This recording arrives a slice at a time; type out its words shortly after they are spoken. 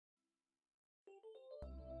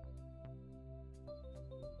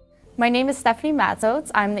My name is Stephanie Matzos.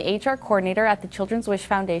 I'm the HR coordinator at the Children's Wish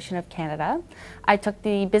Foundation of Canada. I took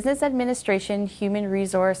the Business Administration Human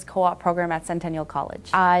Resource Co-op program at Centennial College.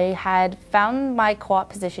 I had found my co-op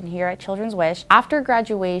position here at Children's Wish. After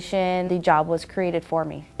graduation, the job was created for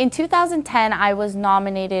me. In 2010, I was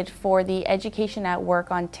nominated for the Education at Work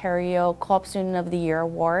Ontario Co-op Student of the Year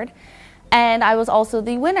Award. And I was also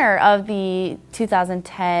the winner of the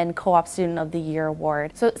 2010 Co-op Student of the Year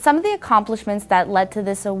Award. So some of the accomplishments that led to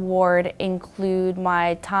this award include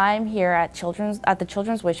my time here at the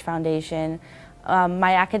Children's Wish Foundation,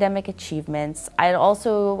 my academic achievements. I had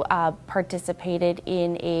also participated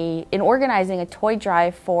in organizing a toy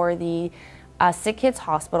drive for the Sick Kids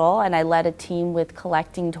Hospital, and I led a team with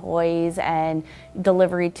collecting toys and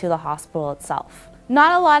delivery to the hospital itself.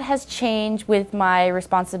 Not a lot has changed with my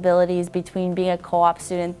responsibilities between being a co-op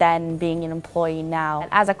student then and being an employee now.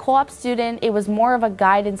 As a co-op student, it was more of a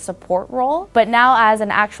guide and support role, but now as an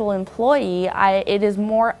actual employee, it is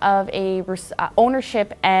more of a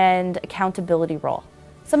ownership and accountability role.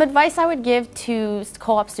 Some advice I would give to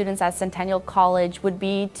co-op students at Centennial College would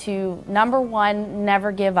be to, number one,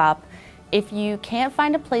 never give up. If you can't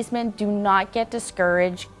find a placement, do not get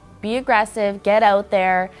discouraged. Be aggressive, get out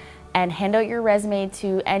there, and hand out your resume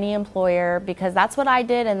to any employer, because that's what I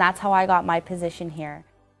did and that's how I got my position here.